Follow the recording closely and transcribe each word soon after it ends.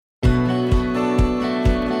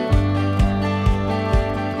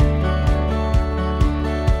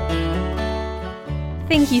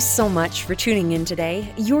Thank you so much for tuning in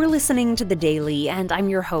today. You're listening to The Daily, and I'm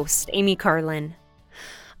your host, Amy Carlin.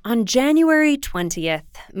 On January 20th,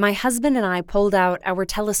 my husband and I pulled out our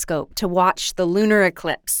telescope to watch the lunar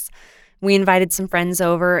eclipse. We invited some friends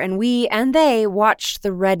over, and we and they watched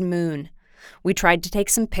the red moon. We tried to take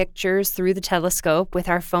some pictures through the telescope with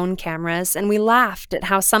our phone cameras, and we laughed at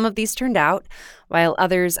how some of these turned out, while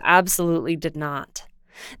others absolutely did not.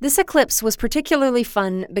 This eclipse was particularly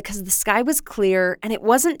fun because the sky was clear and it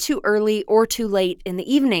wasn't too early or too late in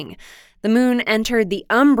the evening. The moon entered the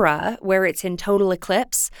umbra, where it's in total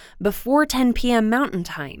eclipse, before 10 p.m. Mountain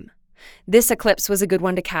Time. This eclipse was a good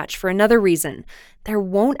one to catch for another reason. There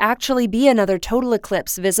won't actually be another total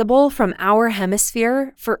eclipse visible from our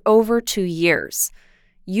hemisphere for over 2 years.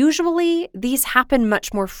 Usually, these happen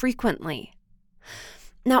much more frequently.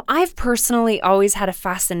 Now, I've personally always had a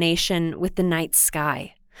fascination with the night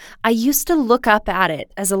sky. I used to look up at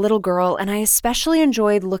it as a little girl, and I especially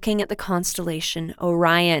enjoyed looking at the constellation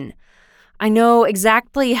Orion. I know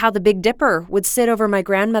exactly how the Big Dipper would sit over my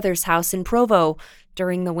grandmother's house in Provo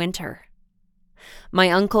during the winter.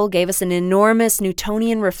 My uncle gave us an enormous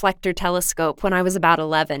Newtonian reflector telescope when I was about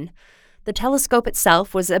 11. The telescope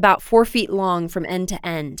itself was about 4 feet long from end to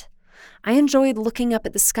end. I enjoyed looking up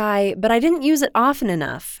at the sky, but I didn't use it often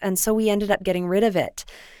enough, and so we ended up getting rid of it.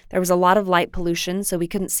 There was a lot of light pollution, so we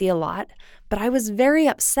couldn't see a lot, but I was very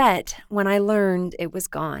upset when I learned it was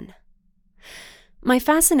gone. My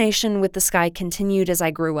fascination with the sky continued as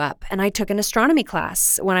I grew up, and I took an astronomy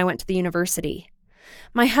class when I went to the university.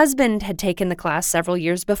 My husband had taken the class several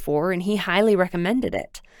years before, and he highly recommended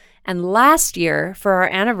it. And last year, for our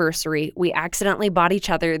anniversary, we accidentally bought each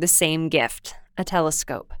other the same gift, a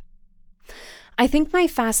telescope. I think my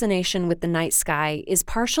fascination with the night sky is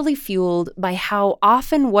partially fueled by how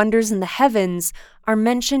often wonders in the heavens are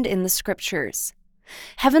mentioned in the scriptures.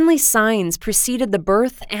 Heavenly signs preceded the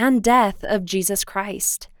birth and death of Jesus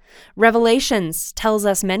Christ. Revelations tells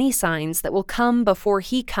us many signs that will come before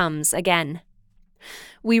he comes again.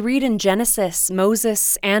 We read in Genesis,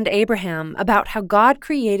 Moses, and Abraham about how God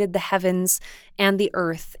created the heavens and the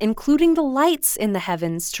earth, including the lights in the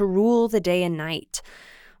heavens to rule the day and night.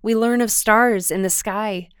 We learn of stars in the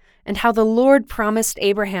sky and how the Lord promised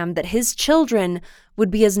Abraham that his children would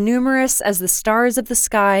be as numerous as the stars of the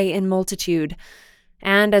sky in multitude,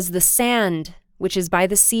 and as the sand which is by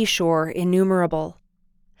the seashore innumerable.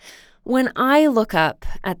 When I look up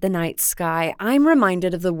at the night sky, I'm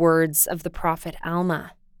reminded of the words of the prophet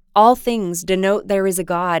Alma. All things denote there is a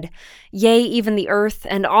God, yea, even the earth,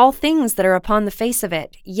 and all things that are upon the face of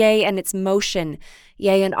it, yea, and its motion,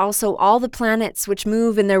 yea, and also all the planets which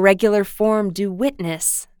move in their regular form do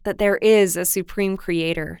witness that there is a supreme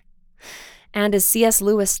creator. And as C.S.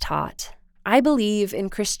 Lewis taught, I believe in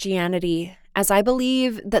Christianity as I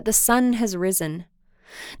believe that the sun has risen,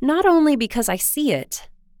 not only because I see it,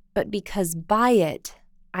 but because by it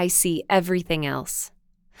I see everything else.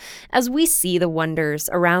 As we see the wonders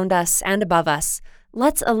around us and above us,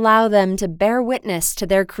 let's allow them to bear witness to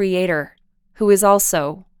their Creator, who is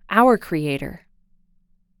also our Creator.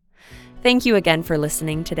 Thank you again for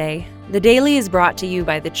listening today. The Daily is brought to you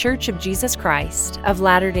by The Church of Jesus Christ of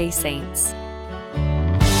Latter-day Saints.